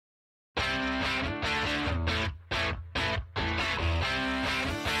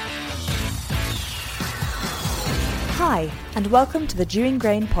Hi, and welcome to the Dury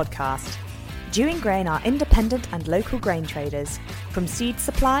Grain podcast. Dury Grain are independent and local grain traders. From seed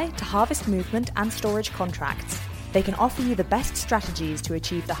supply to harvest movement and storage contracts, they can offer you the best strategies to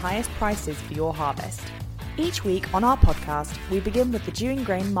achieve the highest prices for your harvest. Each week on our podcast, we begin with the Dury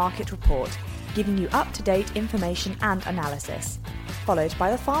Grain Market Report, giving you up-to-date information and analysis, followed by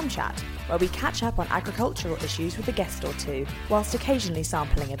the Farm Chat, where we catch up on agricultural issues with a guest or two, whilst occasionally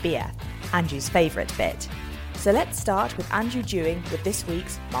sampling a beer, Andrew's favourite bit. So let's start with Andrew Dury with this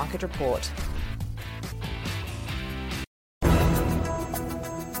week's Market Report.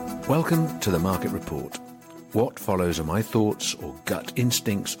 Welcome to the Market Report. What follows are my thoughts or gut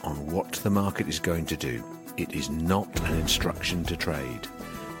instincts on what the market is going to do. It is not an instruction to trade.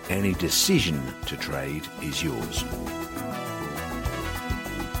 Any decision to trade is yours.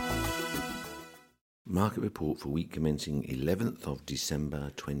 Market report for week commencing 11th of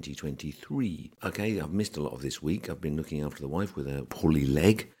December 2023. Okay, I've missed a lot of this week. I've been looking after the wife with a poorly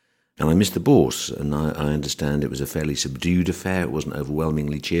leg, and I missed the bourse, and I understand it was a fairly subdued affair. It wasn't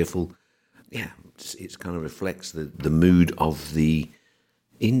overwhelmingly cheerful. Yeah, it kind of reflects the mood of the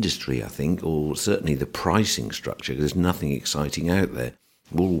industry, I think, or certainly the pricing structure. There's nothing exciting out there.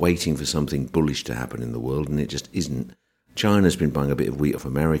 We're all waiting for something bullish to happen in the world, and it just isn't. China's been buying a bit of wheat off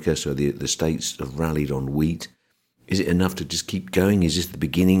America, so the States have rallied on wheat. Is it enough to just keep going? Is this the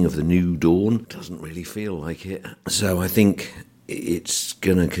beginning of the new dawn? Doesn't really feel like it. So I think it's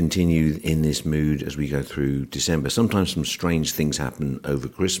going to continue in this mood as we go through December. Sometimes some strange things happen over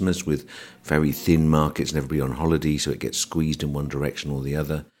Christmas with very thin markets and everybody on holiday, so it gets squeezed in one direction or the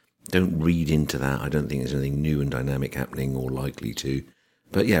other. Don't read into that. I don't think there's anything new and dynamic happening or likely to.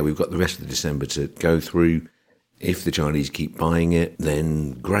 But yeah, we've got the rest of December to go through. If the Chinese keep buying it,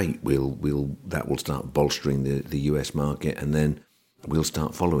 then great. That will start bolstering the US market, and then we'll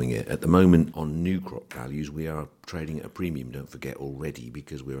start following it. At the moment, on new crop values, we are trading at a premium, don't forget, already,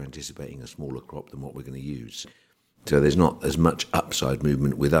 because we're anticipating a smaller crop than what we're going to use. So there's not as much upside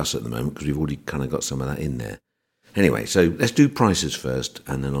movement with us at the moment, because we've already kind of got some of that in there. Anyway, so let's do prices first,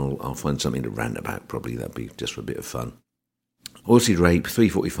 and then I'll find something to rant about, probably. That'd be just for a bit of fun. Oilseed rape,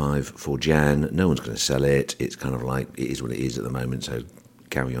 345 for Jan. No one's going to sell it. It's kind of like, it is what it is at the moment, so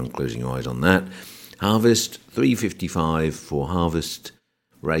carry on closing your eyes on that. Harvest, 355 for harvest.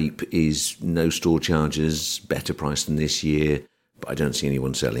 Rape is no store charges, better price than this year, but I don't see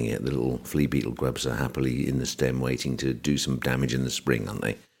anyone selling it. The little flea beetle grubs are happily in the stem waiting to do some damage in the spring, aren't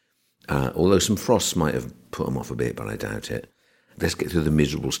they? Although some frosts might have put them off a bit, but I doubt it. Let's get through the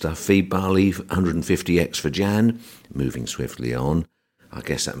miserable stuff. Feed barley, 150x for Jan, moving swiftly on. I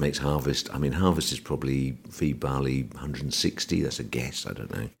guess that makes harvest. Harvest is probably feed barley 160. That's a guess. I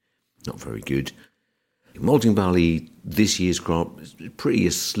don't know. Not very good. Malting barley, this year's crop, is pretty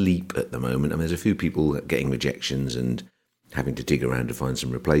asleep at the moment. There's a few people getting rejections and having to dig around to find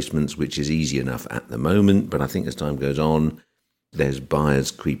some replacements, which is easy enough at the moment. But I think as time goes on, there's buyers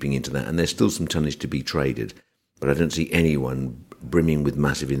creeping into that, and there's still some tonnage to be traded. But I don't see anyone brimming with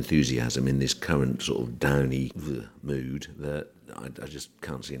massive enthusiasm in this current sort of downy mood that I just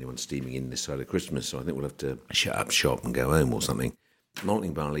can't see anyone steaming in this side of Christmas. So I think we'll have to shut up shop and go home or something.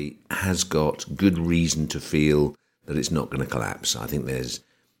 Malting barley has got good reason to feel that it's not going to collapse. I think there's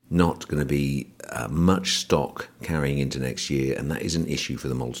not going to be much stock carrying into next year, and that is an issue for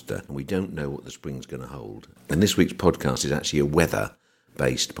the maltster. And we don't know what the spring's going to hold. And this week's podcast is actually a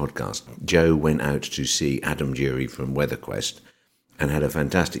weather-based podcast. Joe went out to see Adam Dury from WeatherQuest and had a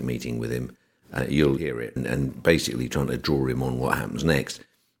fantastic meeting with him. You'll hear it, and basically trying to draw him on what happens next.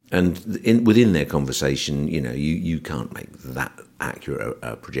 And within their conversation, you can't make that accurate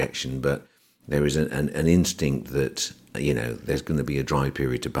a projection, but there is an instinct that there's going to be a dry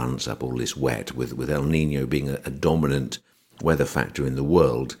period to balance up all this wet. With El Nino being a dominant weather factor in the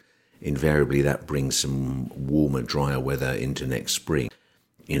world, invariably that brings some warmer, drier weather into next spring.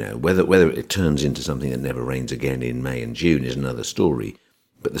 Whether it turns into something that never rains again in May and June is another story.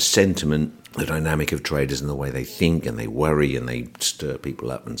 But the sentiment, the dynamic of traders and the way they think and they worry and they stir people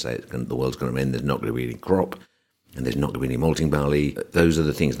up and say the world's going to end, there's not going to be any crop and there's not going to be any malting barley. Those are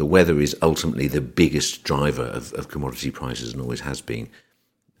the things. The weather is ultimately the biggest driver of commodity prices and always has been.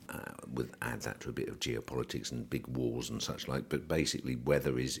 Add that to a bit of geopolitics and big wars and such like. But basically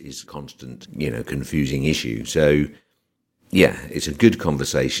weather is constant, confusing issue. So yeah, it's a good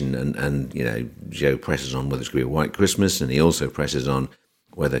conversation, and Joe presses on whether it's going to be a white Christmas, and he also presses on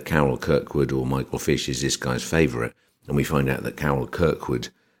whether Carol Kirkwood or Michael Fish is this guy's favourite. And we find out that Carol Kirkwood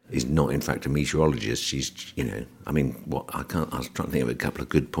is not, in fact, a meteorologist. She's, I was trying to think of a couple of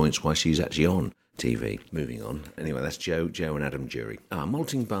good points why she's actually on. TV. Moving on. Anyway, that's Joe and Adam Dury.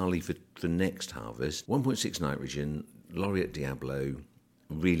 Malting barley for next harvest. 1.6 nitrogen, Laureate Diablo,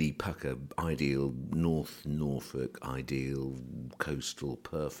 really pucker, ideal, North Norfolk, ideal, coastal,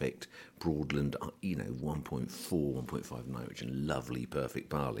 perfect, Broadland, 1.4, 1.5 nitrogen, lovely, perfect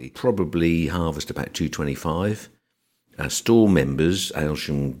barley. Probably harvest about 225. Store members,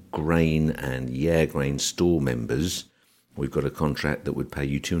 Aylsham Grain and Yare Grain store members, we've got a contract that would pay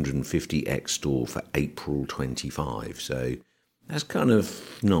you 250 ex store for April 25. So that's kind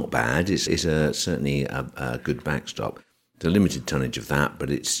of not bad. It's certainly a good backstop. It's a limited tonnage of that, but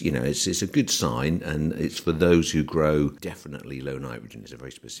it's a good sign, and it's for those who grow definitely low nitrogen. It's a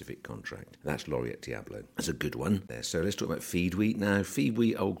very specific contract. That's Laureate Diablo. That's a good one there. So let's talk about feed wheat now. Feed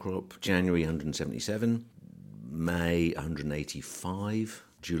wheat old crop, January 177, May 185,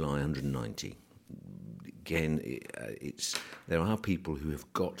 July 190. Again, there are people who have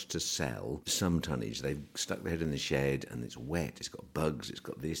got to sell some tonnage. They've stuck their head in the shed and it's wet, it's got bugs, it's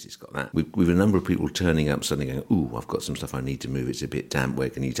got this, it's got that. We've a number of people turning up suddenly going, ooh, I've got some stuff I need to move, it's a bit damp,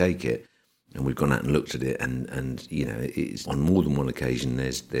 where can you take it? And we've gone out and looked at it, and it's on more than one occasion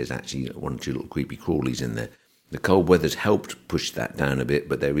there's actually one or two little creepy crawlies in there. The cold weather's helped push that down a bit,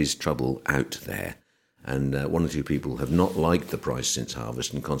 but there is trouble out there. And one or two people have not liked the price since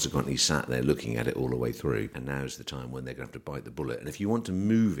harvest and consequently sat there looking at it all the way through. And now's the time when they're going to have to bite the bullet. And if you want to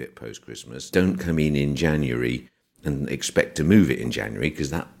move it post-Christmas, don't come in January and expect to move it in January,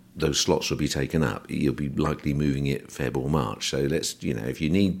 because those slots will be taken up. You'll be likely moving it Feb or March. So let's, if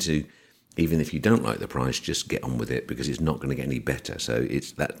you need to, even if you don't like the price, just get on with it, because it's not going to get any better. So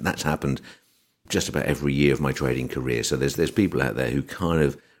that's happened just about every year of my trading career. So there's people out there who kind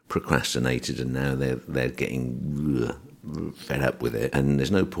of procrastinated, and now they're getting fed up with it, and there's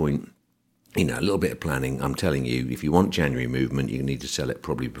no point. A little bit of planning. I'm telling you, if you want January movement, you need to sell it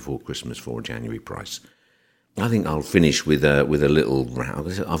probably before Christmas for a January price. I think I'll finish with a little.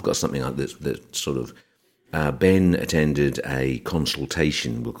 I've got something like this that sort of. Ben attended a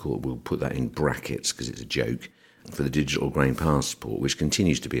consultation. We'll put that in brackets because it's a joke, for the digital grain passport, which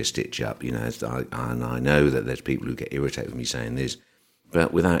continues to be a stitch up. And I know that there's people who get irritated with me saying this.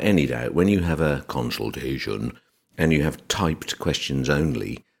 But without any doubt, when you have a consultation and you have typed questions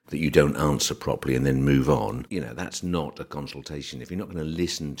only that you don't answer properly and then move on, that's not a consultation. If you're not going to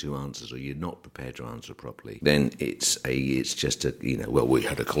listen to answers, or you're not prepared to answer properly, then it's just we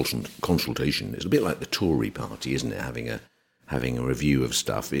had a consultation. It's a bit like the Tory party, isn't it? Having a review of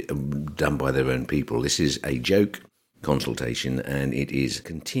stuff done by their own people. This is a joke consultation, and it is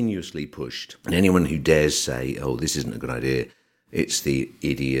continuously pushed. And anyone who dares say, oh, this isn't a good idea, it's the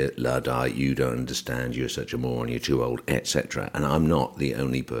idiot, Luddite, you don't understand, you're such a moron, you're too old, etc. And I'm not the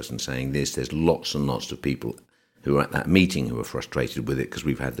only person saying this. There's lots and lots of people who are at that meeting who are frustrated with it, because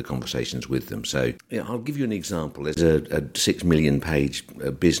we've had the conversations with them. So I'll give you an example. There's a 6 million page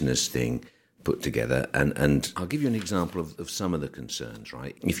business thing put together, and I'll give you an example of some of the concerns,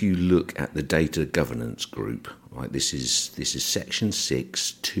 right? If you look at the data governance group, right, this is section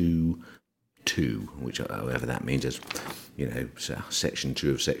 6.2, which however that means, is section 2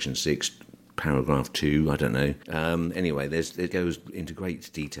 of section 6, paragraph 2, I don't know. Anyway, it goes into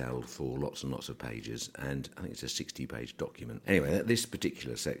great detail for lots and lots of pages, and I think it's a 60-page document. Anyway, this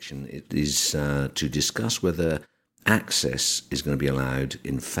particular section is to discuss whether access is going to be allowed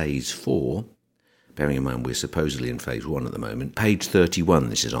in phase 4, bearing in mind we're supposedly in phase 1 at the moment. Page 31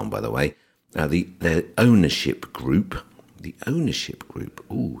 this is on, by the way. The ownership group. The ownership group.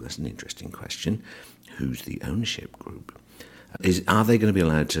 Ooh, that's an interesting question. Who's the ownership group? Are they going to be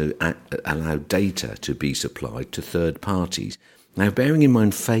allowed to allow data to be supplied to third parties? Now, bearing in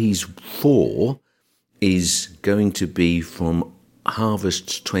mind phase 4 is going to be from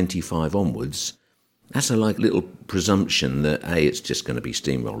harvest 25 onwards, that's a little presumption that it's just going to be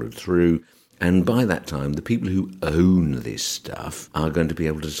steamrolled through, and by that time the people who own this stuff are going to be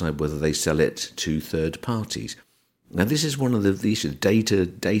able to decide whether they sell it to third parties. Now, this is one of the issues,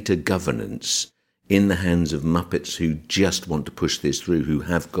 data governance in the hands of muppets who just want to push this through, who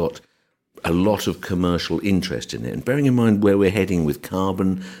have got a lot of commercial interest in it. And bearing in mind where we're heading with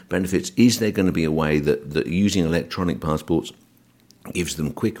carbon benefits, is there going to be a way that using electronic passports gives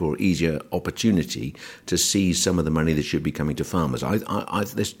them quicker or easier opportunity to seize some of the money that should be coming to farmers?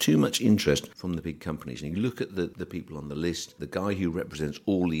 There's too much interest from the big companies. And you look at the people on the list, the guy who represents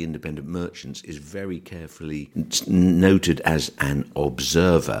all the independent merchants is very carefully noted as an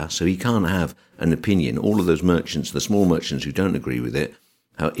observer, so he can't have an opinion. All of those merchants, the small merchants who don't agree with it,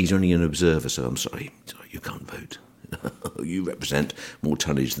 he's only an observer, so I'm sorry, you can't vote. You represent more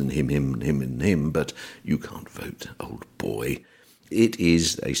tonnage than him, and him, but you can't vote, old boy. It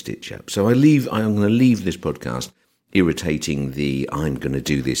is a stitch-up. So I'm going to leave this podcast irritating the I'm going to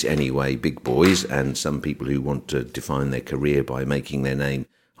do this anyway big boys and some people who want to define their career by making their name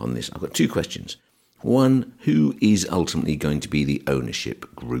on this. I've got two questions. One, who is ultimately going to be the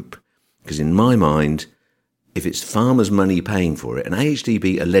ownership group? Because in my mind, if it's farmers' money paying for it, and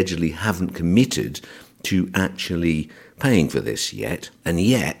AHDB allegedly haven't committed to actually paying for this yet, and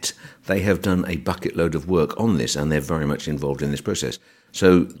yet they have done a bucket load of work on this, and they're very much involved in this process.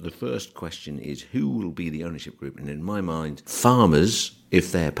 So the first question is, who will be the ownership group? And in my mind, farmers,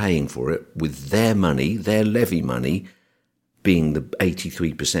 if they're paying for it, with their money, their levy money, being the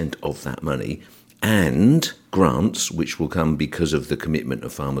 83% of that money, and grants, which will come because of the commitment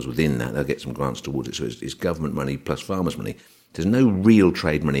of farmers within that. They'll get some grants towards it. So it's government money plus farmers' money. There's no real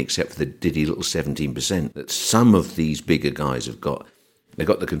trade money except for the diddy little 17% that some of these bigger guys have got. They've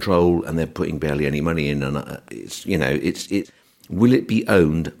got the control and they're putting barely any money in. And will it be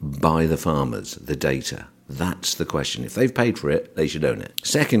owned by the farmers, the data? That's the question. If they've paid for it, they should own it.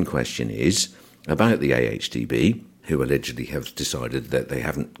 Second question is about the AHDB, who allegedly have decided that they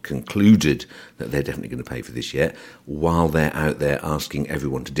haven't concluded that they're definitely going to pay for this yet, while they're out there asking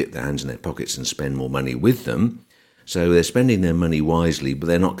everyone to dip their hands in their pockets and spend more money with them. So they're spending their money wisely, but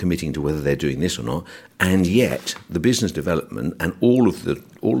they're not committing to whether they're doing this or not. And yet, the business development and all of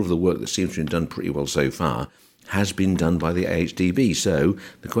the work that seems to have been done pretty well so far has been done by the AHDB. So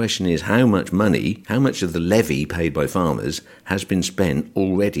the question is, how much money, how much of the levy paid by farmers has been spent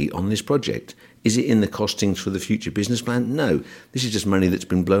already on this project? Is it in the costings for the future business plan? No. This is just money that's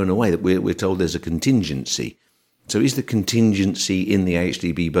been blown away, that we're told there's a contingency. So is the contingency in the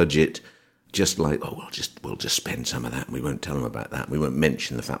AHDB budget just like, we'll just spend some of that and we won't tell them about that. We won't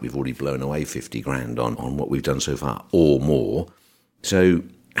mention the fact we've already blown away 50 grand on what we've done so far or more. So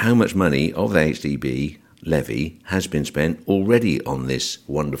how much money of the AHDB levy has been spent already on this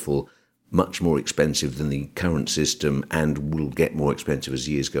wonderful, much more expensive than the current system and will get more expensive as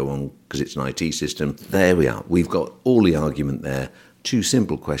years go on because it's an IT system? There we are. We've got all the argument there. Two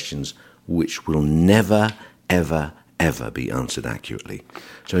simple questions which will never, ever be answered accurately.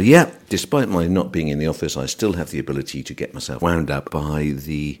 So yeah, despite my not being in the office, I still have the ability to get myself wound up by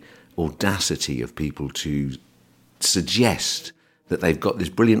the audacity of people to suggest that they've got this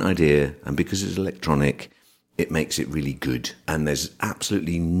brilliant idea and because it's electronic, it makes it really good. And there's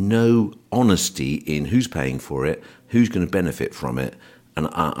absolutely no honesty in who's paying for it, who's going to benefit from it. And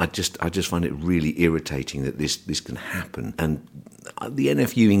I just find it really irritating that this can happen. And the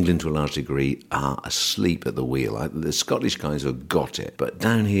NFU England, to a large degree, are asleep at the wheel. The Scottish guys have got it. But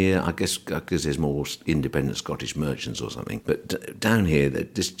down here, I guess because there's more independent Scottish merchants or something. But down here,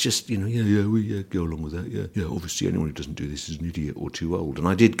 there's just, go along with that. Yeah, obviously anyone who doesn't do this is an idiot or too old. And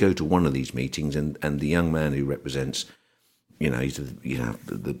I did go to one of these meetings, and the young man who represents, he's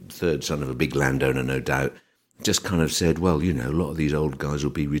the third son of a big landowner, no doubt, just kind of said, well, a lot of these old guys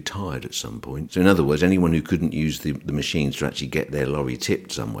will be retired at some point. So in other words, anyone who couldn't use the machines to actually get their lorry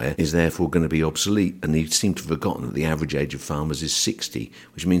tipped somewhere is therefore going to be obsolete. And he seemed to have forgotten that the average age of farmers is 60,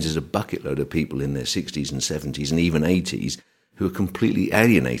 which means there's a bucket load of people in their 60s and 70s and even 80s who are completely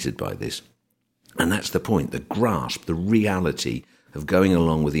alienated by this. And that's the point, the grasp, the reality of going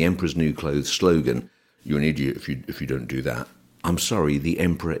along with the Emperor's New Clothes slogan, you're an idiot if you don't do that. I'm sorry, the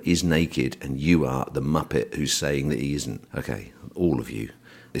Emperor is naked and you are the Muppet who's saying that he isn't. Okay, all of you.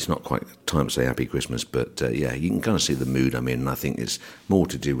 It's not quite time to say Happy Christmas, but you can kind of see the mood I'm in. And I think it's more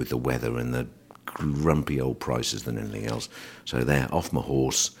to do with the weather and the grumpy old prices than anything else. So there, off my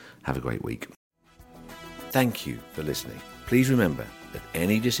horse. Have a great week. Thank you for listening. Please remember that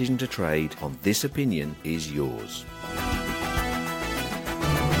any decision to trade on this opinion is yours.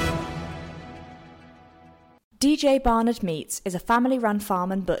 DJ Barnard Meats is a family-run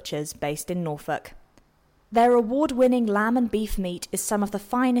farm and butchers based in Norfolk. Their award-winning lamb and beef meat is some of the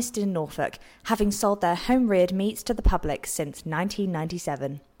finest in Norfolk, having sold their home-reared meats to the public since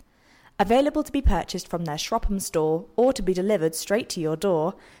 1997. Available to be purchased from their Shropham store or to be delivered straight to your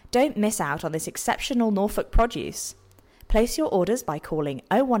door, don't miss out on this exceptional Norfolk produce. Place your orders by calling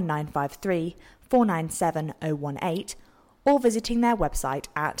 01953 497 018 or visiting their website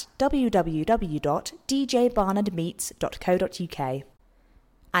at www.djbarnardmeats.co.uk.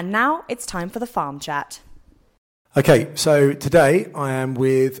 And now it's time for the farm chat. Okay, so today I am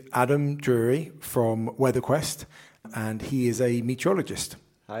with Adam Dury from WeatherQuest, and he is a meteorologist.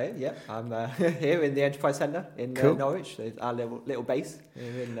 Hi, yeah, I'm here in the Enterprise Centre in Cool. Norwich, our little base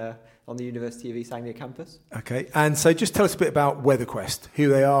here on the University of East Anglia campus. Okay, and so just tell us a bit about WeatherQuest, who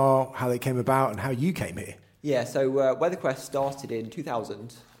they are, how they came about, and how you came here. Yeah, so WeatherQuest started in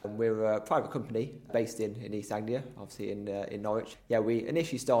 2000 And we're a private company based in East Anglia, obviously in Norwich. Yeah, we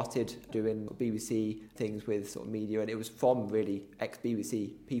initially started doing BBC things with sort of media, and it was from really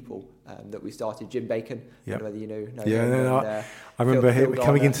ex-BBC people that we started. Jim Bacon, I don't know whether you know him. I remember him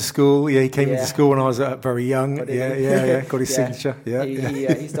coming into school. Yeah, he came into school when I was very young. Got his signature.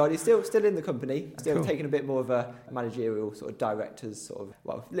 He started. He's still in the company, still taking a bit more of a managerial sort of director's sort of,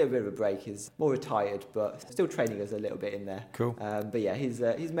 well, a little bit of a break. He's more retired, but still training us a little bit in there. Cool. But yeah, he's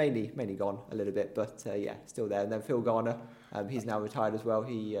mainly gone a little bit, but still there. And then Phil Garner, he's now retired as well.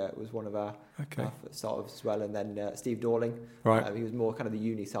 He was one of our startups as well. And then Steve Dorling, he was more kind of the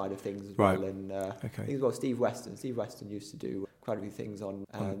uni side of things as well. And I think as well Steve Weston. Steve Weston used to do quite a few things on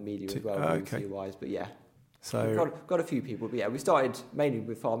media as well, BBC-wise. But yeah, so got a few people. But yeah, we started mainly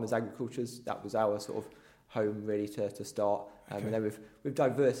with farmers' agricultures. That was our sort of home really to start. And then we've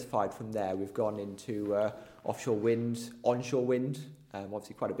diversified from there. We've gone into offshore wind, onshore wind.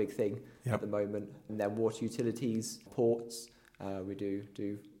 Obviously quite a big thing at the moment. And then water utilities, ports. We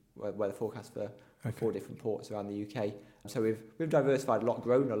do weather forecast for 4 different ports around the UK. So we've diversified a lot,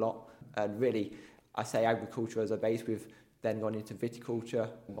 grown a lot, and really I say agriculture as a base. We've then gone into viticulture,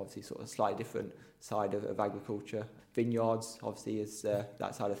 obviously sort of slightly different side of agriculture. Vineyards obviously is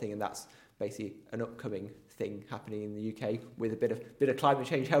that side of thing, and that's basically an upcoming thing happening in the UK with a bit of climate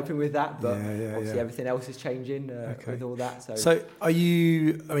change helping with that, but obviously everything else is changing with all that. So are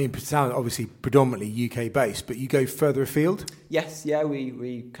you, I mean, obviously predominantly UK based, but you go further afield? Yes,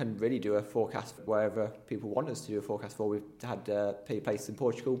 we can really do a forecast wherever people want us to do a forecast for. We've had places in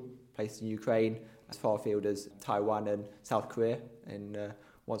Portugal, places in Ukraine, as far afield as Taiwan and South Korea in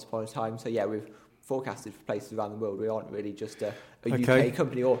once upon a time. So yeah, we've forecasted for places around the world. We aren't really just a UK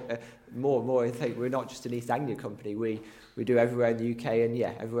company, or more. I think we're not just an East Anglia company. We do everywhere in the UK and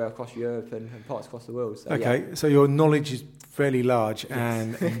everywhere across Europe and parts across the world. So, so your knowledge is fairly large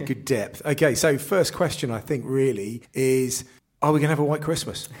and good depth. Okay, so first question I think really is, are we going to have a white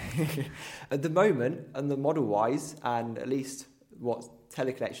Christmas? At the moment, and the model wise, and at least what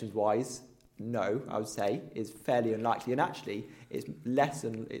teleconnections wise, no, I would say is fairly unlikely. And actually, it's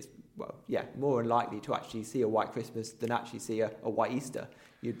more unlikely to actually see a white Christmas than actually see a white Easter.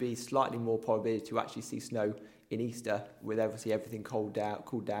 You'd be slightly more probability to actually see snow in Easter, with obviously everything cooled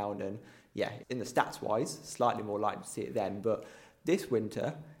down, and in the stats wise, slightly more likely to see it then. But this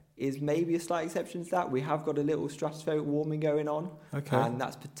winter is maybe a slight exception to that. We have got a little stratospheric warming going on, and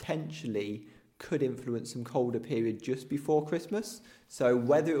that's potentially could influence some colder period just before Christmas. So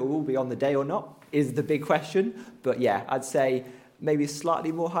whether it will be on the day or not is the big question. But I'd say maybe a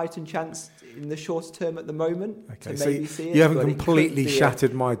slightly more heightened chance in the short term at the moment. Okay, so you haven't completely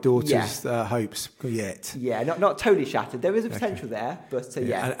shattered my daughter's hopes yet. Yeah, not totally shattered. There is a potential there, but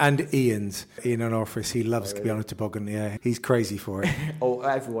And Ian in our office, he loves to be on a toboggan. Yeah, he's crazy for it.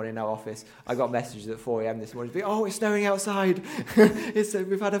 Everyone in our office. I got messages at 4 a.m. this morning. It's snowing outside.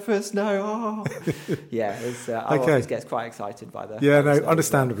 We've had our first snow. Our office gets quite excited by that.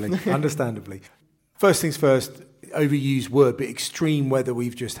 Understandably. First things first. Overused word, but extreme weather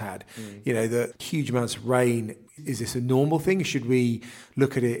we've just had. The huge amounts of rain. Is this a normal thing? Should we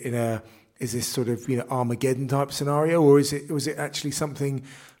look at it is this sort of Armageddon type scenario, or was it actually something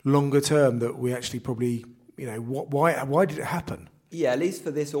longer term that we actually probably why did it happen? Yeah, at least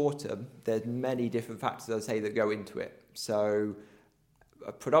for this autumn, there's many different factors I'd say that go into it. So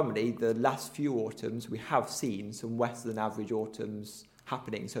predominantly the last few autumns we have seen some wetter than average autumns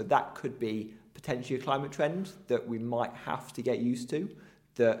happening. So that could be potentially a climate trend that we might have to get used to,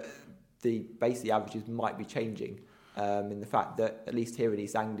 that the basically averages might be changing in the fact that at least here in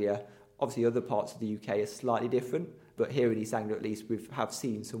East Anglia, obviously other parts of the UK are slightly different, but here in East Anglia at least we have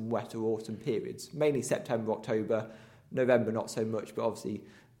seen some wetter autumn periods, mainly September, October, November not so much, but obviously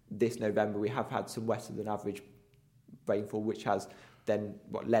this November we have had some wetter than average rainfall, which has then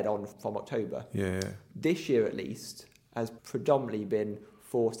led on from October. This year at least has predominantly been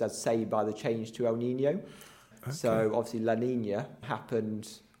forced, I'd say, by the change to El Nino. So obviously La Nina happened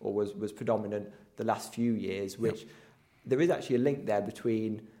or was predominant the last few years, which there is actually a link there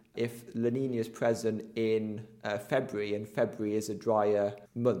between if La Nina is present in February and February is a drier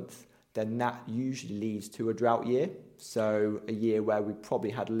month, then that usually leads to a drought year. So a year where we probably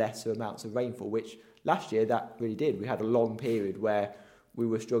had lesser amounts of rainfall, which last year that really did. We had a long period where we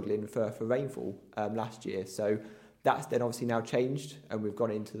were struggling for rainfall last year. So that's then obviously now changed, and we've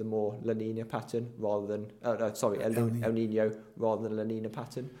gone into the more La Nina pattern rather than El Nino rather than La Nina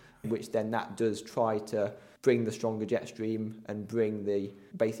pattern, which then that does try to bring the stronger jet stream and bring the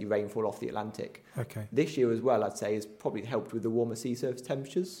basically rainfall off the Atlantic. This year as well, I'd say, has probably helped with the warmer sea surface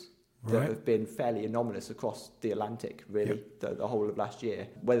temperatures. that have been fairly anomalous across the Atlantic, really, the whole of last year.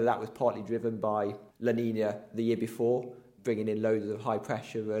 Whether that was partly driven by La Nina the year before, bringing in loads of high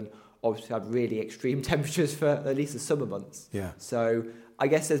pressure and obviously had really extreme temperatures for at least the summer months. Yeah. So I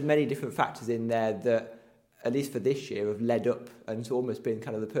guess there's many different factors in there that, at least for this year, have led up and it's almost been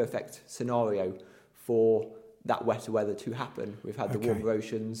kind of the perfect scenario for that wetter weather to happen. We've had the warmer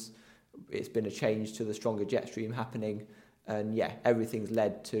oceans, it's been a change to the stronger jet stream happening, and everything's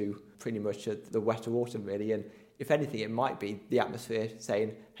led to pretty much the wetter autumn, really. And if anything, it might be the atmosphere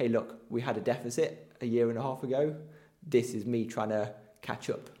saying, hey, look, we had a deficit a year and a half ago. This is me trying to catch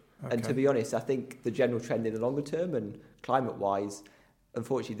up. Okay. And to be honest, I think the general trend in the longer term and climate-wise,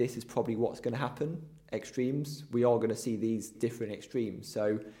 unfortunately, this is probably what's going to happen. Extremes, we are going to see these different extremes.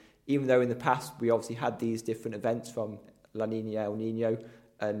 So even though in the past we obviously had these different events from La Nina, El Nino,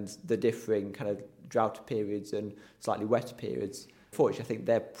 and the differing kind of drought periods and slightly wetter periods, unfortunately, I think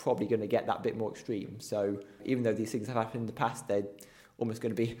they're probably going to get that bit more extreme. So even though these things have happened in the past, they're almost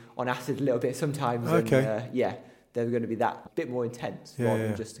going to be on acid a little bit sometimes. Okay. And, they're going to be that bit more intense rather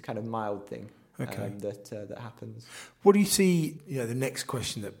than just a kind of mild thing. That happens. What do you see? The next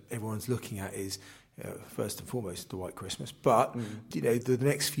question that everyone's looking at is first and foremost the White Christmas, but the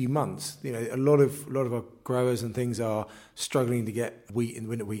next few months, a lot of our growers and things are struggling to get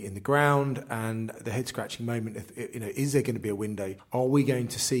winter wheat in the ground, and the head scratching moment. Is there going to be a window? Are we going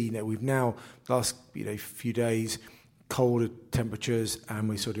to see? We've now last few days colder temperatures, and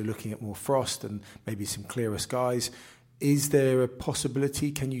we're sort of looking at more frost and maybe some clearer skies. Is there a possibility?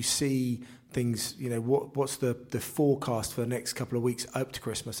 Can you see things? What's the forecast for the next couple of weeks up to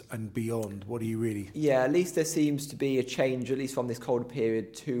Christmas and beyond? What do you really? Yeah, at least there seems to be a change, at least from this colder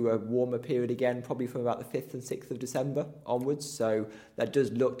period to a warmer period again, probably from about the 5th and 6th of December onwards. So that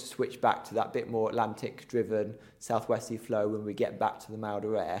does look to switch back to that bit more Atlantic-driven southwesterly flow when we get back to the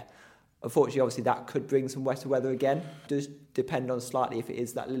milder air. Unfortunately, obviously, that could bring some wetter weather again. It does depend on slightly if it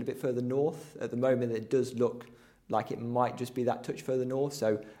is that little bit further north. At the moment, it does look like it might just be that touch further north.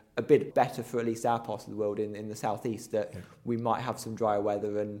 So a bit better for at least our part of the world in the southeast, that we might have some drier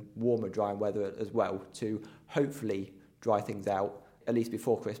weather and warmer dry weather as well to hopefully dry things out, at least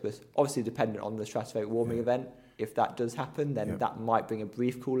before Christmas. Obviously, dependent on the stratospheric warming event. If that does happen, then that might bring a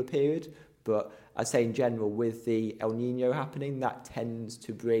brief cooler period. But I'd say in general, with the El Nino happening, that tends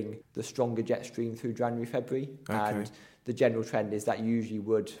to bring the stronger jet stream through January, February. Okay. And the general trend is that usually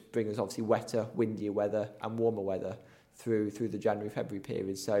would bring us obviously wetter, windier weather and warmer weather through the January, February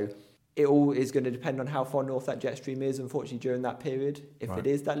period. So it all is going to depend on how far north that jet stream is, unfortunately, during that period. If it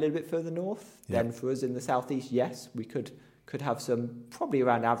is that little bit further north, then for us in the southeast, yes, we could have some probably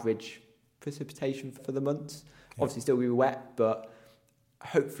around average precipitation for the months. Obviously still be wet, but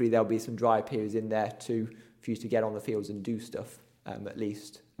hopefully there'll be some dry periods in there for you to get on the fields and do stuff, at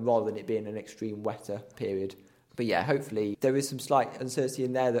least, rather than it being an extreme wetter period. But hopefully there is some slight uncertainty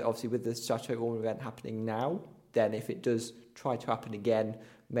in there that obviously with the stratospheric warming event happening now, then if it does try to happen again,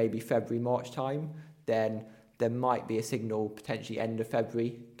 maybe February, March time, then there might be a signal potentially end of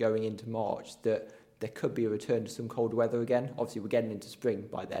February going into March that there could be a return to some cold weather again. Obviously, we're getting into spring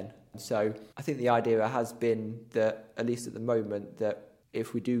by then. So I think the idea has been that, at least at the moment, that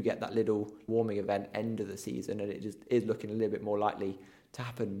if we do get that little warming event end of the season, and it just is looking a little bit more likely to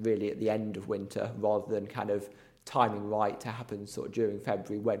happen really at the end of winter rather than kind of timing right to happen sort of during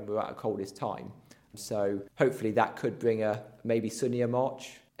February when we're at our coldest time. So hopefully that could bring a maybe sunnier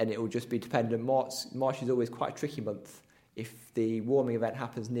March, and it will just be dependent. March is always quite a tricky month. If the warming event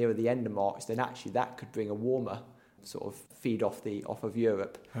happens nearer the end of March, then actually that could bring a warmer sort of feed off of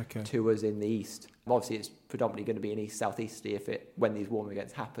Europe to us in the east. Obviously, it's predominantly going to be an east-southeasterly when these warming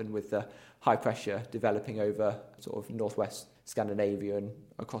events happen, with the high pressure developing over sort of northwest Scandinavia and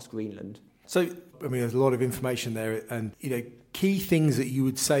across Greenland. So, there's a lot of information there, and key things that you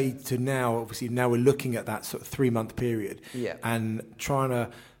would say to now. Obviously, now we're looking at that sort of 3-month period, and trying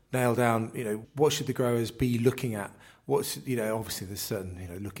to nail down, what should the growers be looking at. What's obviously there's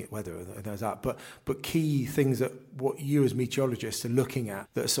certain looking at weather and those that, but key things that what you as meteorologists are looking at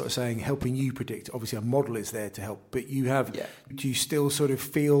that are sort of saying helping you predict. Obviously, a model is there to help, but you have. Do you still sort of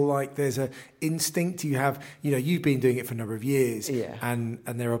feel like there's a instinct? You have you've been doing it for a number of years, and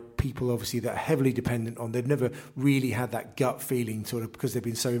there are people obviously that are heavily dependent on. They've never really had that gut feeling sort of because they've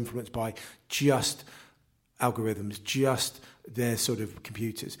been so influenced by just algorithms, just their sort of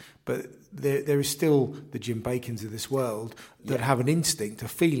computers. But there is still the Jim Bacons of this world that have an instinct, a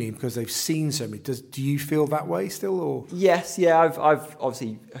feeling, because they've seen so many. Do you feel that way still? Or Yes, yeah. I've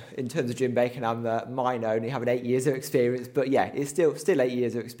obviously, in terms of Jim Bacon, I'm mine only having 8 years of experience. But yeah, it's still 8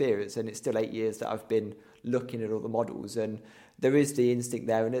 years of experience, and it's still 8 years that I've been looking at all the models. And there is the instinct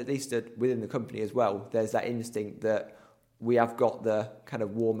there, and at least within the company as well, there's that instinct that we have got the kind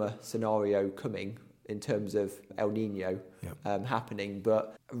of warmer scenario coming in terms of El Nino happening.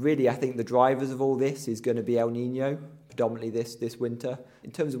 But really, I think the drivers of all this is going to be El Nino, predominantly this winter. In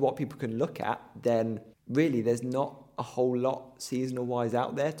terms of what people can look at, then really there's not a whole lot seasonal-wise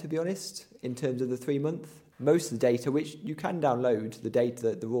out there, to be honest, in terms of the 3 month. Most of the data, which you can download,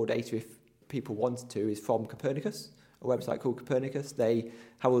 the raw data if people wanted to, is from Copernicus, a website called Copernicus. They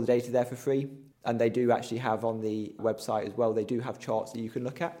have all the data there for free. And they do actually have on the website as well, they do have charts that you can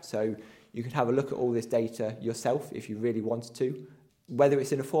look at. So you can have a look at all this data yourself if you really wanted to. Whether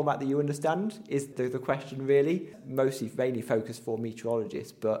it's in a format that you understand is the question, really. Mainly focused for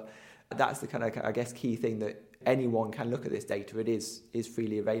meteorologists, but that's the kind of, I guess, key thing, that anyone can look at this data. It is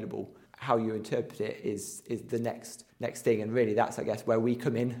freely available. How you interpret it is the next thing, and really that's, I guess, where we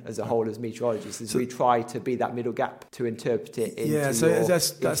come in as a whole as meteorologists, is we try to be that middle gap to interpret it into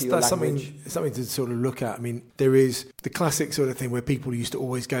that's something to sort of look at. I mean, there is the classic sort of thing where people used to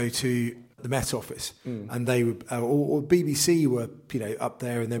always go to the Met Office, and they would, or BBC were up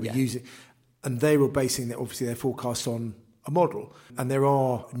there, and they were using, and they were basing their forecast on a model, and there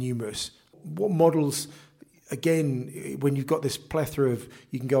are numerous. What models? Again, when you've got this plethora of,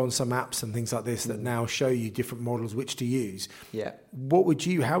 you can go on some apps and things like this that now show you different models which to use. Yeah.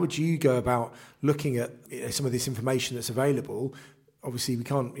 How would you go about looking at some of this information that's available? Obviously, we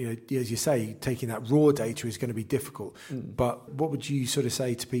can't, as you say, taking that raw data is going to be difficult. But what would you sort of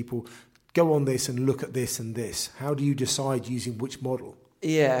say to people? Go on this and look at this and this. How do you decide using which model?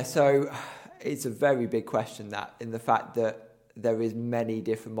 Yeah, so it's a very big question, that, in the fact that there is many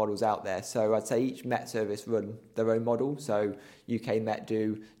different models out there. So I'd say each Met Service run their own model. So UK Met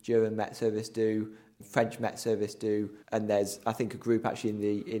do, German Met Service do, French Met Service do, and there's, I think, a group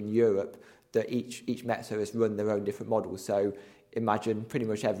actually in Europe that each Met Service run their own different models. So imagine pretty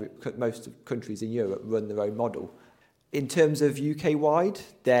much most countries in Europe run their own model. In terms of UK-wide,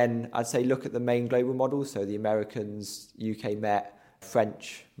 then I'd say look at the main global models. So the Americans, UK Met,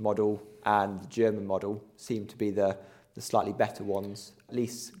 French model, and the German model seem to be the slightly better ones, at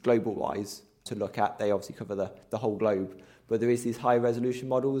least global-wise, to look at. They obviously cover the whole globe. But there is these high-resolution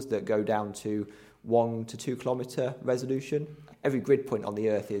models that go down to 1 to 2 kilometre resolution. Every grid point on the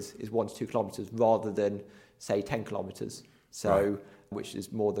Earth is 1 to 2 kilometres rather than, say, 10 kilometres, which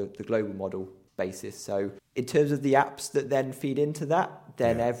is more the global model basis. So in terms of the apps that then feed into that,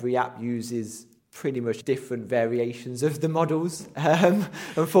 then every app uses pretty much different variations of the models,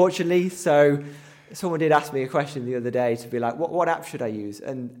 unfortunately. So someone did ask me a question the other day to be like, what app should I use?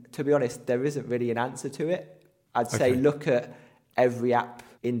 And to be honest, there isn't really an answer to it. I'd say look at every app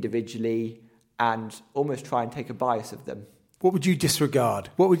individually and almost try and take a bias of them. What would you disregard?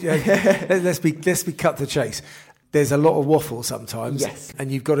 What would you, let's be cut to the chase. There's a lot of waffle sometimes,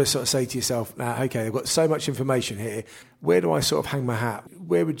 and you've got to sort of say to yourself, now, okay, I've got so much information here. Where do I sort of hang my hat?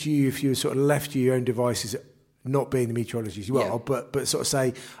 Where would you, if you sort of left your own devices, not being the meteorologist you are, but sort of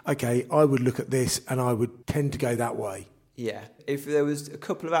say, okay, I would look at this and I would tend to go that way? Yeah, if there was a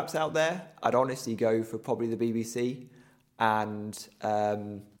couple of apps out there, I'd honestly go for probably the BBC, and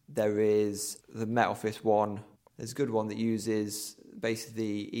there is the Met Office one. There's a good one that uses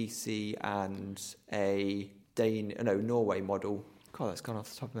basically EC and a Norway model. God, that's gone off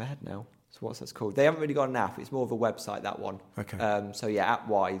the top of my head now. So what's that called? They haven't really got an app. It's more of a website, that one. Okay. So yeah,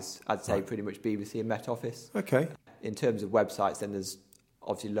 app-wise, I'd say pretty much BBC and Met Office. Okay. In terms of websites, then there's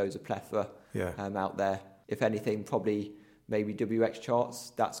obviously loads of plethora out there. If anything, probably maybe WX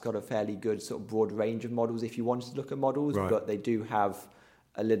Charts. That's got a fairly good sort of broad range of models if you wanted to look at models, but they do have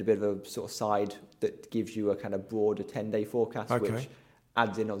a little bit of a sort of side that gives you a kind of broader 10-day forecast, which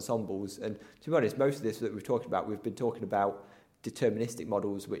adds in ensembles. And to be honest, most of this that we've been talking about deterministic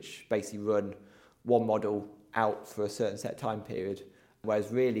models, which basically run one model out for a certain set time period. Whereas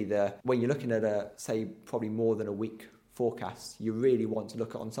really when you're looking at say probably more than a week forecast, you really want to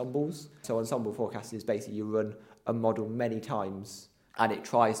look at ensembles. So ensemble forecasting is basically you run a model many times and it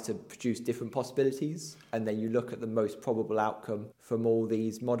tries to produce different possibilities, and then you look at the most probable outcome from all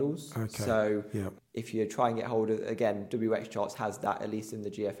these models. Okay. So if you try and get hold of, again, WX Charts has that, at least in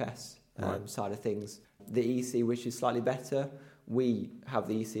the GFS side of things. The EC, which is slightly better, we have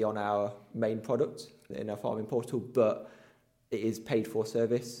the EC on our main product in our farming portal, but it is paid for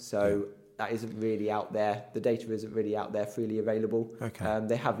service. So that isn't really out there. The data isn't really out there freely available. Okay.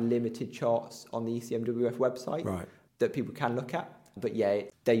 They have limited charts on the ECMWF website that people can look at. But yeah,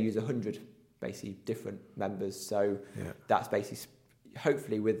 they use 100 basically different members. So that's basically,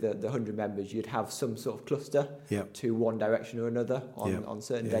 hopefully with the 100 members, you'd have some sort of cluster to one direction or another on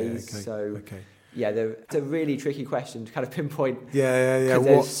certain days. Yeah, it's a really tricky question to kind of pinpoint. Because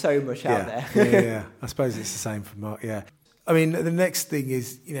there's so much out there. Yeah. I suppose it's the same for Mark. Yeah. I mean, the next thing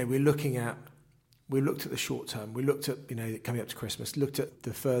is, we looked at the short term. We looked at, coming up to Christmas, looked at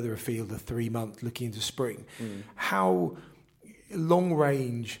the further afield, the 3 month, looking into spring. How long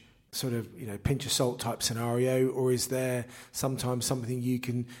range sort of, pinch of salt type scenario, or is there sometimes something you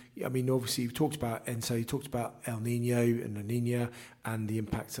can, obviously you've talked about ENSO, you talked about El Nino and La Nina and the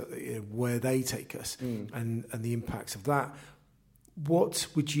impacts of, where they take us and the impacts of that. What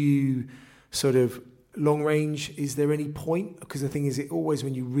would you sort of, long range, is there any point? Because the thing is, it always,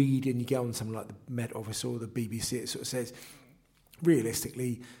 when you read and you get on something like the Met Office or the BBC, it sort of says,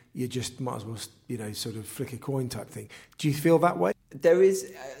 realistically, you just might as well, sort of flick a coin type thing. Do you feel that way? There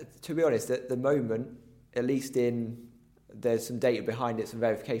is, to be honest, at the moment, at least there's some data behind it, some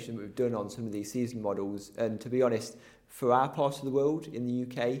verification that we've done on some of these season models. And to be honest, for our part of the world, in the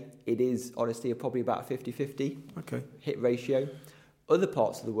UK, it is honestly probably about a 50-50 hit ratio. Other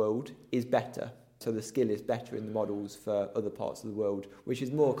parts of the world is better. So the skill is better in the models for other parts of the world, which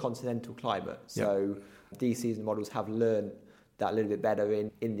is more continental climate. So these season models have learned that a little bit better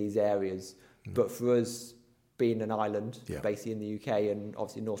in these areas. But for us, being an island, basically in the UK and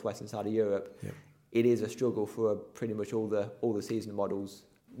obviously northwestern side of Europe, it is a struggle for pretty much all the seasonal models.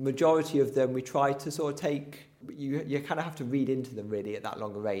 Majority of them we try to sort of take, you kind of have to read into them really at that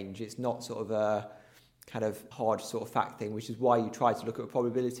longer range. It's not sort of a kind of hard sort of fact thing, which is why you try to look at the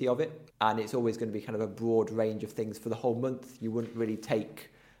probability of it. And it's always going to be kind of a broad range of things for the whole month. You wouldn't really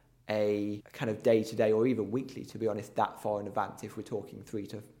take a kind of day-to-day or even weekly, to be honest, that far in advance if we're talking 3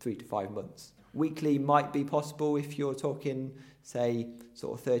 to 5 months. Weekly might be possible if you're talking, say,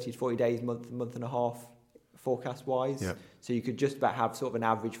 sort of 30 to 40 days, month and a half, forecast-wise. So you could just about have sort of an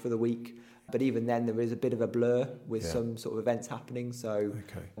average for the week. But even then, there is a bit of a blur with some sort of events happening. So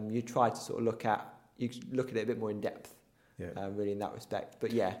you try to sort of look at it a bit more in depth, really in that respect.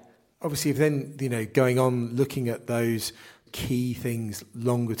 But obviously, if then, going on, looking at those key things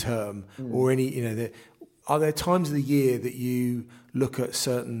longer term, or any, are there times of the year that you look at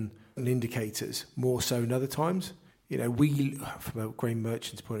certain indicators more so than other times? We, from a grain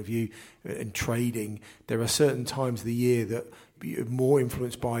merchant's point of view and trading, there are certain times of the year that you're more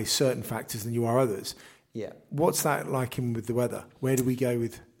influenced by certain factors than you are others. What's that like with the weather? Where do we go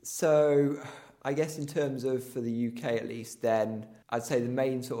with? So I guess in terms of, for the UK at least, then I'd say the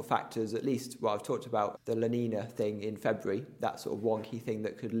main sort of factors, at least, I've talked about the La Nina thing in February. That's sort of one key thing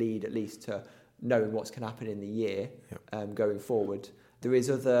that could lead at least to knowing what's going to happen in the year going forward. There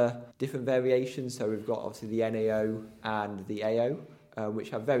is other different variations. So we've got obviously the NAO and the AO, which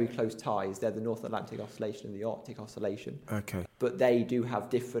have very close ties. They're the North Atlantic Oscillation and the Arctic Oscillation. But they do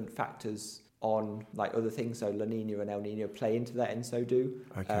have different factors on like other things. So La Nina and El Nino play into that, and so do.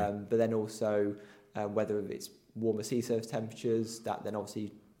 But then also whether it's warmer sea surface temperatures, that then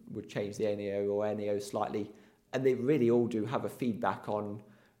obviously would change the NAO or NAO slightly. And they really all do have a feedback on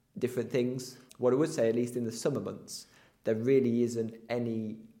different things. What I would say, at least in the summer months, there really isn't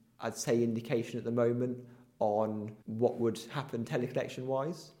any, I'd say, indication at the moment on what would happen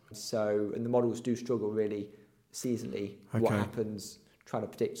teleconnection-wise. So, and the models do struggle really seasonally, what happens trying to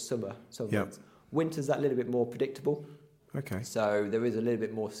predict summer months. Winter's that little bit more predictable. So there is a little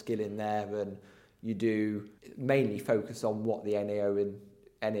bit more skill in there, and you do mainly focus on what the NAO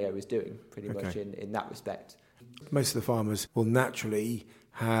is doing pretty much in that respect. Most of the farmers will naturally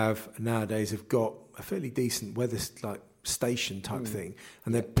nowadays have got a fairly decent weather station type thing,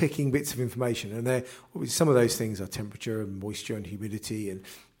 and they're picking bits of information, and they're obviously, some of those things are temperature and moisture and humidity. And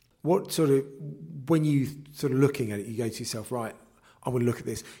what sort of, when you sort of looking at it, you go to yourself, right, I'm going to look at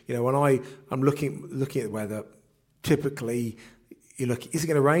this. When I'm looking at the weather, typically you look, is it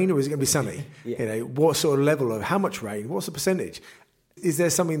going to rain or is it going to be sunny? What sort of level of how much rain? What's the percentage? Is there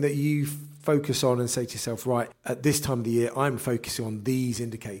something that you focus on and say to yourself, right, at this time of the year, I'm focusing on these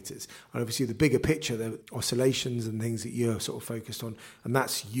indicators? And obviously the bigger picture, the oscillations and things that you're sort of focused on, and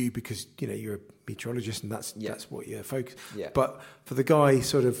that's you because, you're a meteorologist and that's what you're focused. But for the guy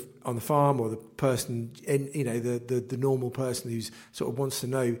sort of on the farm or the person, the normal person who's sort of wants to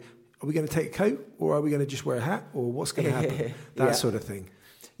know, are we going to take a coat or are we going to just wear a hat or what's going to happen? That sort of thing.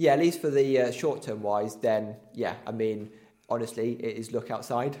 At least for the short-term wise, then, honestly, it is look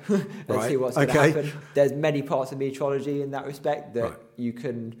outside and see what's going to happen. There's many parts of meteorology in that respect that you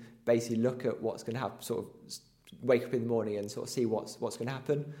can basically look at what's going to happen, sort of wake up in the morning and sort of see what's going to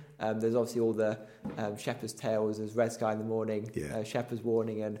happen. There's obviously all the shepherd's tales, there's red sky in the morning, shepherd's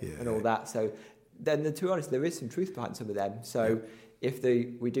warning and all that. So then, to be honest, there is some truth behind some of them. So if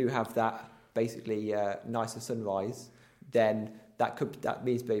we do have that basically nicer sunrise, then that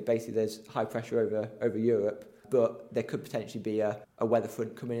means basically there's high pressure over Europe, but there could potentially be a weather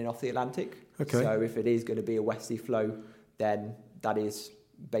front coming in off the Atlantic. Okay. So if it is going to be a westerly flow, then that is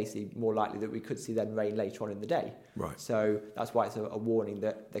basically more likely that we could see then rain later on in the day. Right. So that's why it's a warning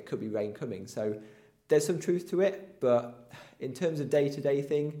that there could be rain coming. So there's some truth to it, but in terms of day-to-day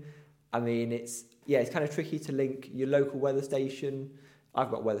thing, I mean, it's kind of tricky to link your local weather station. I've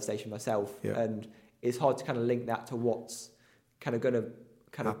got a weather station myself, and it's hard to kind of link that to what's kind of going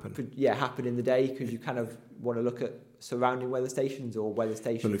to happen in the day, because you kind of want to look at surrounding weather stations or weather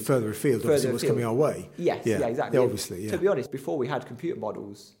stations. But further afield, obviously, what's coming our way. Yes, exactly. Yeah, obviously, To be honest, before we had computer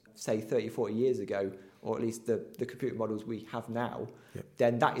models, say 30, 40 years ago, or at least the computer models we have now,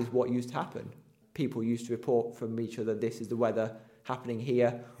 then that is what used to happen. People used to report from each other, this is the weather happening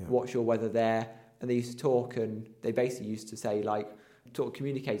here, what's your weather there? And they used to talk, and they basically used to say, like, sort of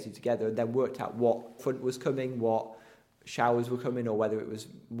communicated together and then worked out what front was coming, what showers were coming, or whether it was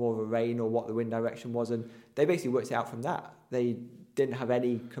more of a rain or what the wind direction was, and they basically worked it out from that. They didn't have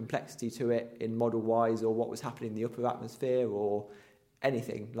any complexity to it in model wise or what was happening in the upper atmosphere or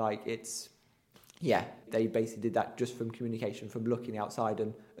anything. Like, they basically did that just from communication, from looking outside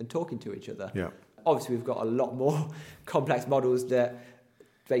and talking to each other. Obviously we've got a lot more complex models that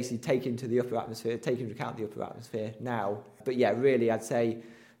basically take into account the upper atmosphere now. But really I'd say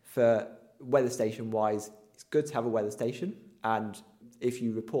for weather station wise, it's good to have a weather station, and if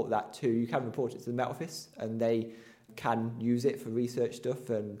you report that you can report it to the Met Office, and they can use it for research stuff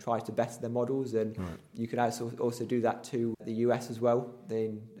and try to best their models, and you can also do that to the US as well.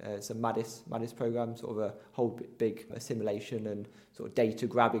 It's a MADIS program, sort of a whole big assimilation and sort of data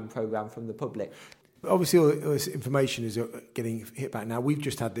grabbing program from the public. Obviously, all this information is getting hit back now. We've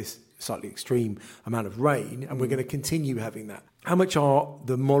just had this slightly extreme amount of rain, and we're going to continue having that. How much are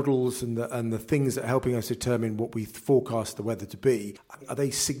the models and the things that are helping us determine what we forecast the weather to be? Are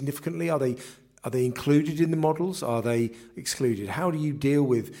they significantly? Are they included in the models? Are they excluded? How do you deal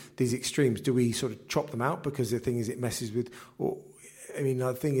with these extremes? Do we sort of chop them out because the thing is it messes with? Or I mean,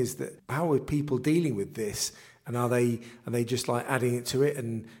 the thing is that how are people dealing with this? And are they just like adding it to it?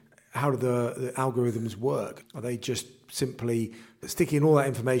 And how do the algorithms work? Are they just simply sticking all that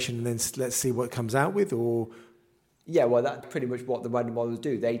information and then let's see what it comes out with? Or that's pretty much what the random models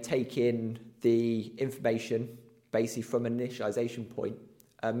do. They take in the information basically from an initialization point.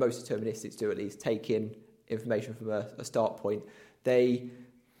 Most deterministics do, at least, take in information from a start point. There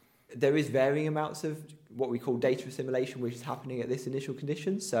is varying amounts of what we call data assimilation, which is happening at this initial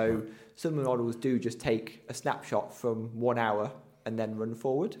condition. So some of the models do just take a snapshot from 1 hour and then run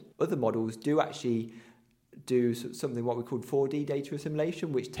forward. Other models do actually do something what we call 4D data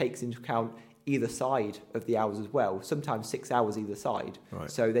assimilation, which takes into account either side of the hours as well, sometimes 6 hours either side.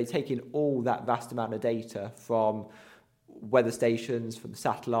 So they take in all that vast amount of data from weather stations, from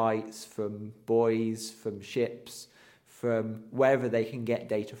satellites, from buoys, from ships, from wherever they can get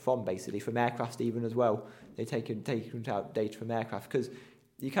data from, basically, from aircraft even as well. They take out data from aircraft, because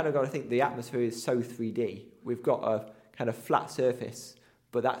you kind of got to think the atmosphere is so 3D. We've got a kind of flat surface,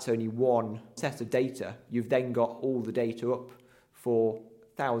 but that's only one set of data. You've then got all the data up for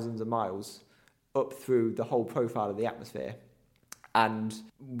thousands of miles up through the whole profile of the atmosphere. And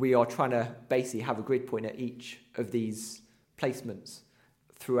we are trying to basically have a grid point at each of these placements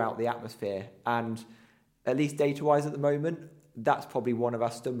throughout the atmosphere. And at least data-wise at the moment, that's probably one of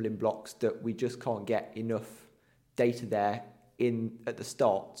our stumbling blocks, that we just can't get enough data there at the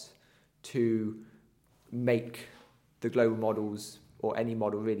start to make the global models or any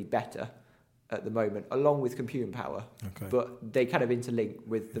model really better at the moment, along with computing power. But they kind of interlink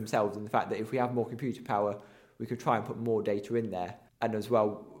with themselves, in the fact that if we have more computer power, we could try and put more data in there. And as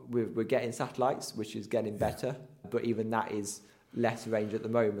well, we're getting satellites, which is getting better, but even that is less range at the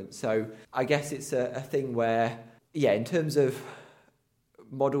moment. So I guess it's a thing where, in terms of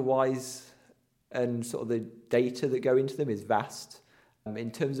model-wise and sort of the data that go into them is vast.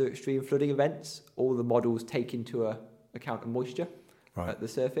 In terms of extreme flooding events, all the models take into account of moisture at the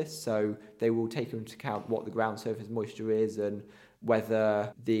surface. So they will take into account what the ground surface moisture is and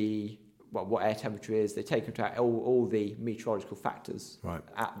whether what air temperature is. They take into account all the meteorological factors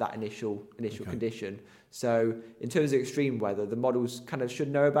at that initial condition. So in terms of extreme weather, the models kind of should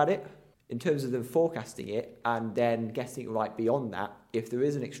know about it. In terms of them forecasting it and then getting it right beyond that, if there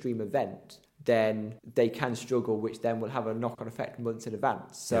is an extreme event, then they can struggle, which then will have a knock-on effect months in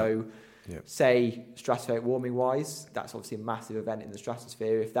advance. So say stratospheric warming wise, that's obviously a massive event in the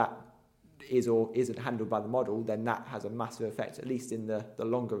stratosphere. If that is or isn't handled by the model, then that has a massive effect, at least in the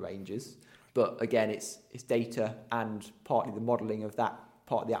longer ranges. But again, it's data and partly the modelling of that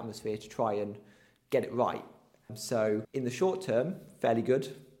part of the atmosphere to try and get it right. So in the short term, fairly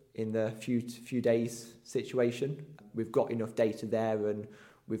good. In the few days situation, we've got enough data there, and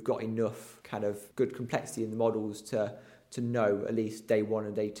we've got enough kind of good complexity in the models to know at least day one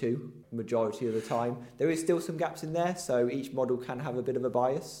and day two, majority of the time. There is still some gaps in there, so each model can have a bit of a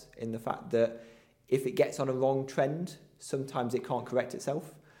bias in the fact that if it gets on a wrong trend, sometimes it can't correct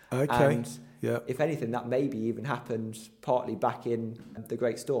itself. Okay. And if anything, that maybe even happened partly back in the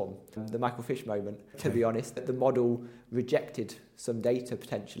Great Storm, the Michael Fish moment, to be honest, that the model rejected some data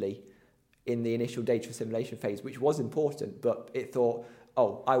potentially in the initial data assimilation phase, which was important, but it thought,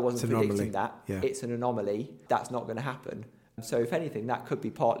 I wasn't predicting that. Yeah. It's an anomaly. That's not going to happen. So if anything, that could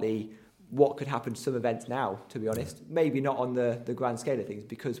be partly what could happen to some events now, to be honest. Maybe not on the grand scale of things,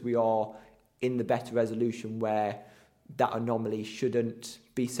 because we are in the better resolution where that anomaly shouldn't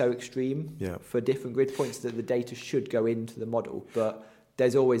be so extreme for different grid points that the data should go into the model. But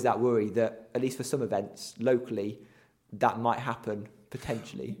there's always that worry that, at least for some events locally, that might happen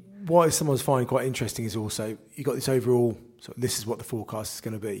potentially. What someone's finding quite interesting is also you've got this overall, so this is what the forecast is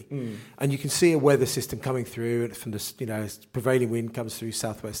going to be. And you can see a weather system coming through, and from the prevailing wind comes through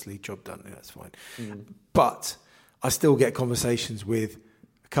southwesterly, job done, that's fine. But I still get conversations with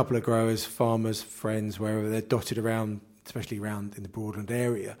a couple of growers, farmers, friends, wherever they're dotted around, especially around in the Broadland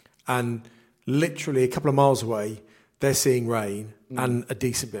area. And literally a couple of miles away, they're seeing rain and a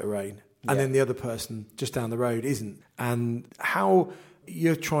decent bit of rain. And then the other person just down the road isn't. And how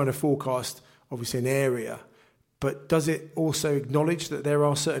you're trying to forecast, obviously, an area, but does it also acknowledge that there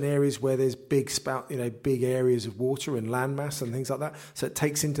are certain areas where there's big areas of water and landmass and things like that? So it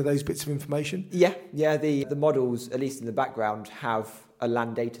takes into those bits of information? Yeah. The models, at least in the background, have a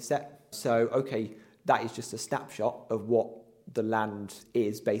land data set. So, that is just a snapshot of what the land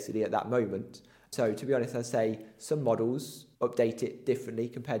is basically at that moment. So to be honest, I'd say some models update it differently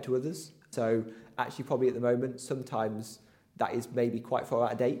compared to others. So actually probably at the moment, sometimes that is maybe quite far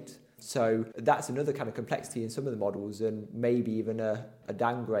out of date. So that's another kind of complexity in some of the models, and maybe even a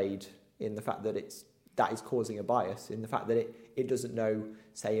downgrade in the fact that that is causing a bias, in the fact that it doesn't know,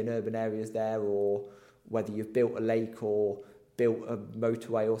 say, an urban area is there, or whether you've built a lake or built a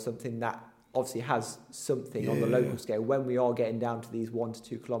motorway or something that obviously has something on the local scale when we are getting down to these 1 to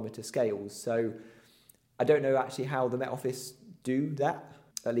 2 kilometre scales. So I don't know actually how the Met Office do that,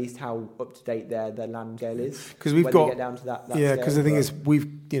 at least how up to date their land scale is. Because we've got get down to that because the thing is,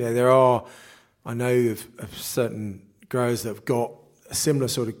 I know of certain growers that have got a similar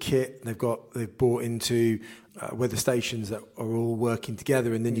sort of kit. They've bought into weather stations that are all working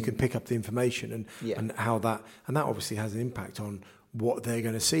together, and then you can pick up the information and how that obviously has an impact on what they're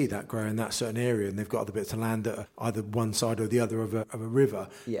going to see that grow in that certain area, and they've got other bits of land that are either one side or the other of a river.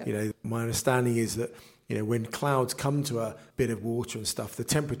 My understanding is that when clouds come to a bit of water and stuff, the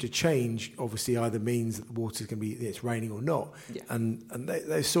temperature change obviously either means that the water's going to be, it's raining or not. And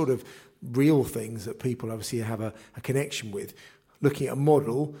those sort of real things that people obviously have a connection with. Looking at a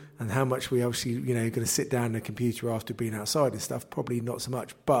model and how much we obviously going to sit down in a computer after being outside and stuff, probably not so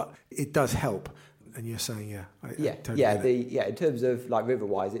much, but it does help. And you're saying, I totally in terms of like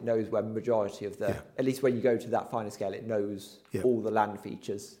river-wise, it knows where majority of at least when you go to that finer scale, it knows all the land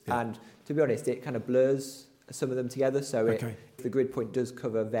features. And to be honest, it kind of blurs some of them together. So if the grid point does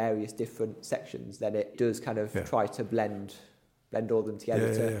cover various different sections, then it does kind of try to blend all of them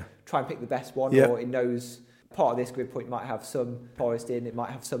together to try and pick the best one. Or it knows part of this grid point might have some forest in, it might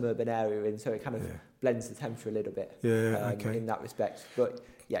have some urban area in, so it kind of blends the temperature a little bit in that respect. But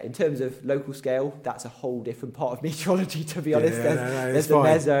in terms of local scale, that's a whole different part of meteorology, to be honest. There's the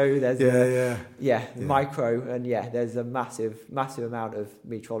meso, there's the micro, and there's a massive amount of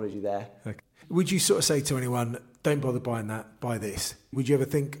meteorology there. Okay. Would you sort of say to anyone, don't bother buying that, buy this? Would you ever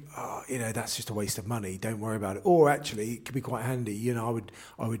think, that's just a waste of money, don't worry about it? Or actually, it could be quite handy.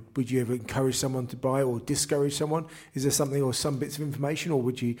 Would you ever encourage someone to buy or discourage someone? Is there something or some bits of information, or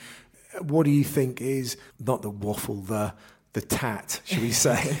what do you think is not the waffle, the tat, should we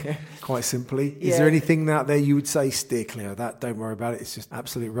say, quite simply? Is there anything out there you would say, steer clear of that, don't worry about it, it's just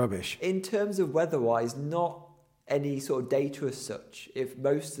absolute rubbish? In terms of weather-wise, not any sort of data as such. If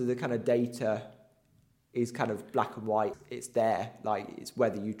most of the kind of data is kind of black and white, it's there, like it's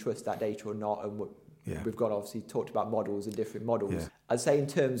whether you trust that data or not. And we've got obviously talked about models and different models. I'd say in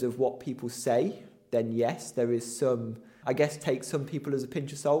terms of what people say, then yes, there is some, I guess, take some people as a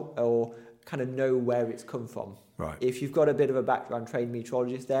pinch of salt, or kind of know where it's come from. Right. If you've got a bit of a background trained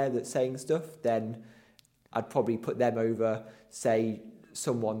meteorologist there that's saying stuff, then I'd probably put them over, say,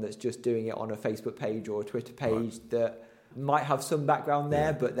 someone that's just doing it on a Facebook page or a Twitter page that might have some background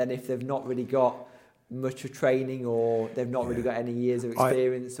there, but then if they've not really got much of training, or they've not really got any years of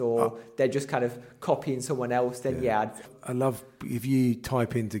experience, or they're just kind of copying someone else, then I love if you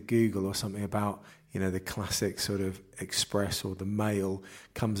type into Google or something about, the classic sort of Express or the Mail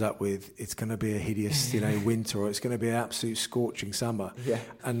comes up with, it's going to be a hideous, winter, or it's going to be an absolute scorching summer. Yeah.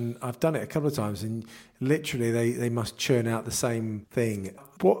 And I've done it a couple of times, and literally they must churn out the same thing.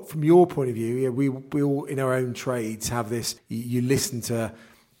 What, from your point of view, we all in our own trades have this, you listen to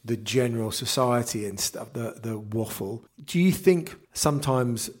the general society and stuff, the waffle. Do you think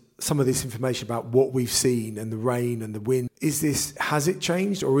sometimes some of this information about what we've seen and the rain and the wind, has it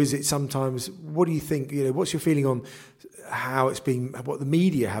changed, or is it sometimes, what do you think, what's your feeling on how it's been, what the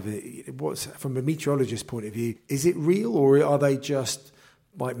media have, what's from a meteorologist's point of view, is it real, or are they just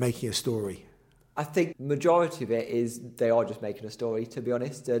like making a story? I think majority of it is they are just making a story, to be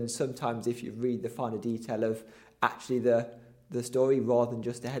honest, and sometimes if you read the finer detail of actually the story rather than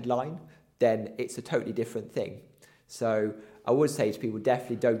just a headline, then it's a totally different thing. So I would say to people,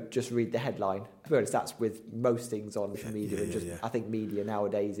 definitely don't just read the headline. To be honest, that's with most things on media. I think media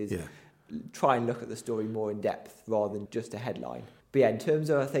nowadays is try and look at the story more in depth rather than just a headline. But in terms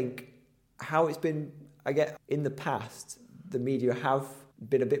of, I think, how it's been, I get in the past, the media have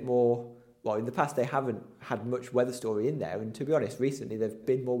been a bit more, in the past they haven't had much weather story in there. And to be honest, recently they've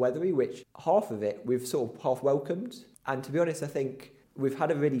been more weathery, which half of it we've sort of half welcomed. And to be honest, I think we've had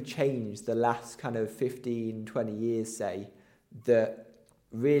a really change the last kind of 15, 20 years, say, that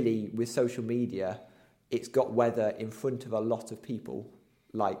really with social media, it's got weather in front of a lot of people,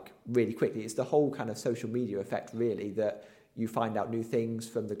 like really quickly. It's the whole kind of social media effect, really, that you find out new things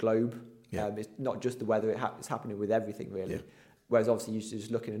from the globe. Yeah. It's not just the weather, it's happening with everything, really. Yeah. Whereas obviously you used to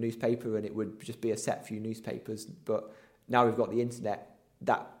just look in a newspaper and it would just be a set few newspapers. But now we've got the internet,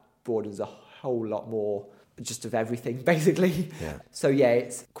 that broadens a whole lot more just of everything, basically. Yeah. So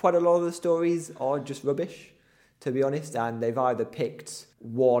it's quite a lot of the stories are just rubbish, to be honest, and they've either picked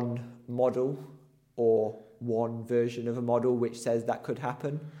one model or one version of a model which says that could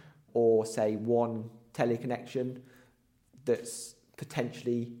happen, or say one teleconnection that's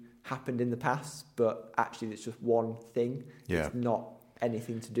potentially happened in the past, but actually it's just one thing. Yeah. It's not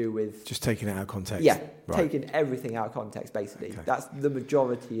anything to do with... Just taking it out of context. Yeah, right. Taking everything out of context, basically. Okay. That's the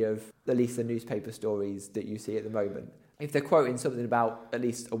majority of at least the newspaper stories that you see at the moment. If they're quoting something about at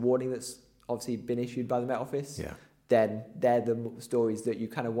least a warning that's obviously been issued by the Met Office, then they're the stories that you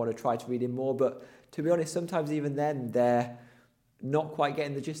kind of want to try to read in more. But to be honest, sometimes even then, they're not quite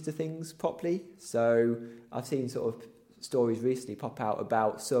getting the gist of things properly. So I've seen sort of stories recently pop out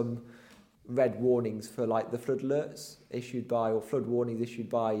about some red warnings for like the flood alerts issued by, or flood warnings issued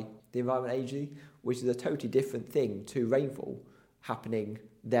by the Environment Agency, which is a totally different thing to rainfall happening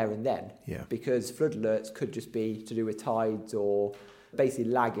there and then. Yeah. Because flood alerts could just be to do with tides or basically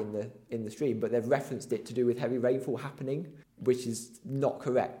lag in the stream, but they've referenced it to do with heavy rainfall happening, which is not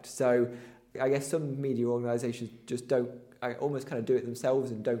correct. So I guess some media organisations just don't, almost kind of do it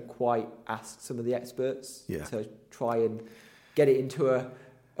themselves and don't quite ask some of the experts to try and get it into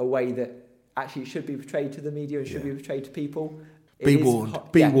a way that actually should be portrayed to the media and should be portrayed to people. Be warned.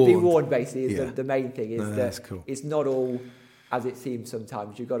 Be warned, basically, is the main thing. Is that cool. It's not all as it seems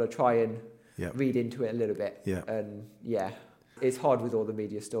sometimes. You've got to try and read into it a little bit. Yeah. And it's hard with all the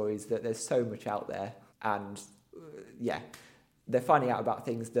media stories that there's so much out there. And they're finding out about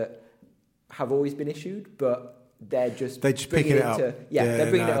things that have always been issued, but they're just picking it up. They're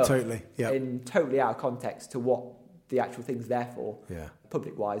bringing it up totally. in totally out of context to what the actual thing's there for,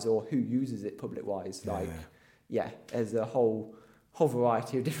 public-wise, or who uses it public-wise. There's a whole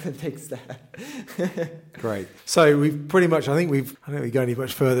variety of different things there. Great. So we've pretty much, I don't think we go any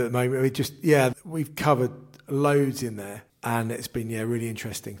much further at the moment. We've covered loads in there. And it's been really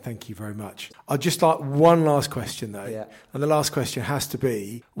interesting. Thank you very much. I'll just like one last question though. Yeah. And the last question has to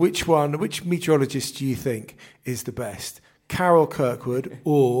be, which meteorologist do you think is the best? Carol Kirkwood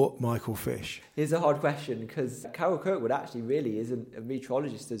or Michael Fish? It's a hard question because Carol Kirkwood actually really isn't a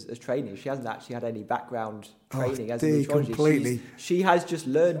meteorologist as training. She hasn't actually had any background training as a meteorologist. Completely. She has just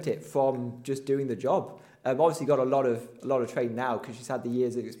learnt it from just doing the job. Obviously got a lot of training now because she's had the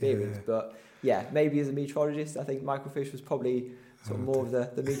years of experience, but maybe as a meteorologist, I think Michael Fish was probably sort of more of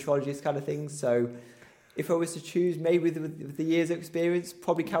the meteorologist kind of thing. So if I was to choose, maybe with the years of experience,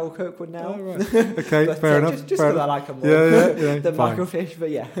 probably Carol Kirkwood now. Oh, right. Okay, but, fair enough. Just because I like her more than Michael Fish, but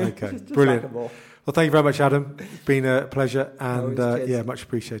Okay, just brilliant. like her more. Well, thank you very much, Adam. It's been a pleasure and much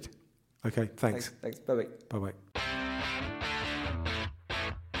appreciated. Okay, thanks. Thanks. Bye-bye. Bye-bye.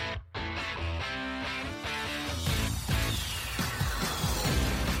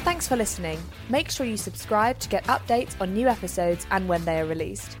 Thanks for listening. Make sure you subscribe to get updates on new episodes and when they are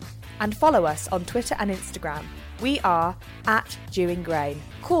released. And follow us on Twitter and Instagram. We are @DewingGrain.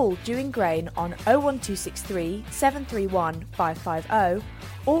 Call Dewing Grain on 01263 731 550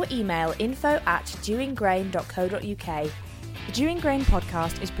 or email info@dewinggrain.co.uk. The Dewing Grain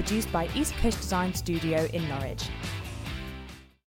podcast is produced by East Coast Design Studio in Norwich.